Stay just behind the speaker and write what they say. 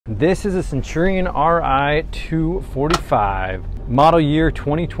This is a Centurion Ri245, model year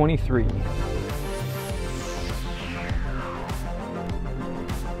 2023.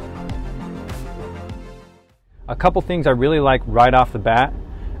 A couple things I really like right off the bat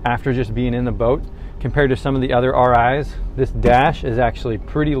after just being in the boat compared to some of the other RIs. This dash is actually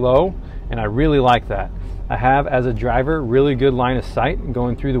pretty low and I really like that. I have, as a driver, really good line of sight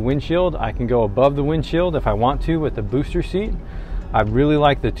going through the windshield. I can go above the windshield if I want to with the booster seat. I really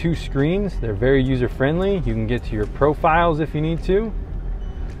like the two screens. They're very user-friendly. You can get to your profiles if you need to. You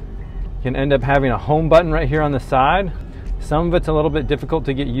can end up having a home button right here on the side. Some of it's a little bit difficult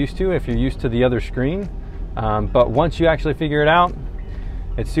to get used to if you're used to the other screen. But once you actually figure it out,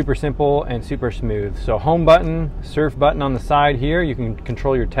 it's super simple and super smooth. So home button, surf button on the side here. You can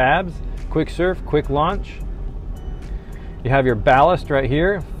control your tabs, quick surf, quick launch. You have your ballast right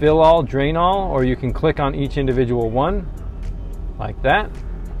here, fill all, drain all, or you can click on each individual one like that.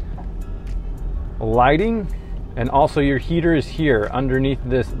 Lighting, and also your heater is here underneath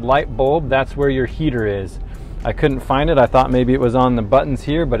this light bulb. That's where your heater is. I couldn't find it. I thought maybe it was on the buttons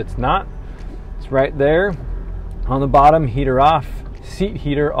here, but it's not. It's right there on the bottom. Heater off, seat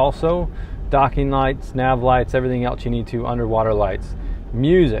heater also, docking lights, nav lights, everything else you need to, underwater lights.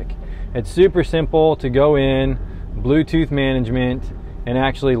 Music, it's super simple to go in, Bluetooth management, and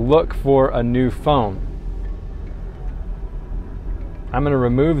actually look for a new phone. I'm going to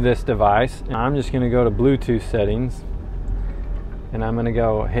remove this device. I'm just going to go to Bluetooth settings and I'm going to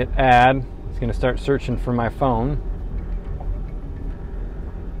go hit add. It's going to start searching for my phone.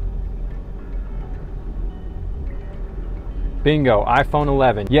 Bingo, iPhone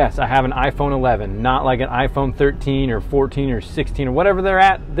 11. Yes, I have an iPhone 11, not like an iPhone 13 or 14 or 16 or whatever they're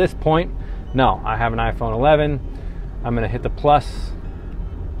at this point. No, I have an iPhone 11. I'm going to hit the plus.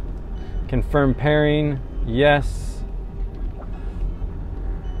 Confirm pairing. Yes.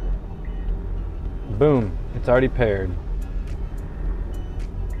 Boom, it's already paired. You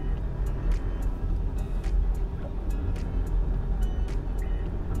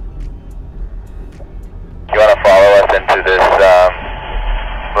want to follow us into this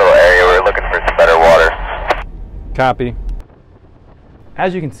little area? We're looking for some better water. Copy.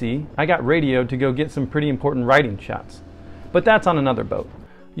 As you can see, I got radioed to go get some pretty important writing shots, but that's on another boat.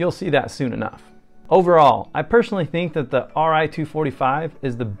 You'll see that soon enough. Overall, I personally think that the Ri245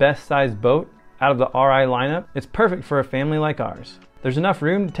 is the best sized boat out of the Ri lineup. It's perfect for a family like ours. There's enough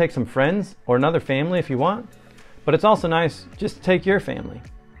room to take some friends or another family if you want, but it's also nice just to take your family.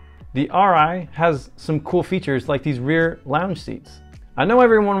 The Ri has some cool features like these rear lounge seats. I know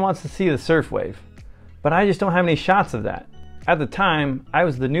everyone wants to see the surf wave, but I just don't have any shots of that. At the time, I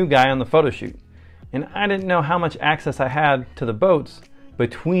was the new guy on the photo shoot, and I didn't know how much access I had to the boats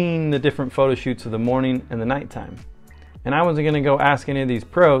between the different photo shoots of the morning and the nighttime. And I wasn't gonna go ask any of these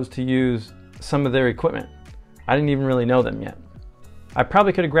pros to use some of their equipment. I didn't even really know them yet. I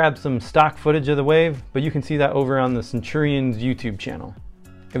probably could have grabbed some stock footage of the wave, but you can see that over on the Centurion's YouTube channel.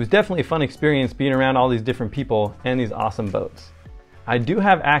 It was definitely a fun experience being around all these different people and these awesome boats. I do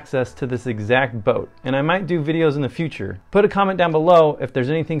have access to this exact boat, and I might do videos in the future. Put a comment down below if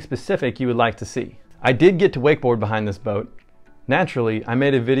there's anything specific you would like to see. I did get to wakeboard behind this boat. Naturally, I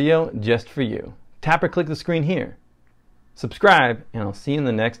made a video just for you. Tap or click the screen here. Subscribe, and I'll see you in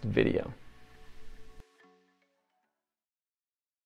the next video.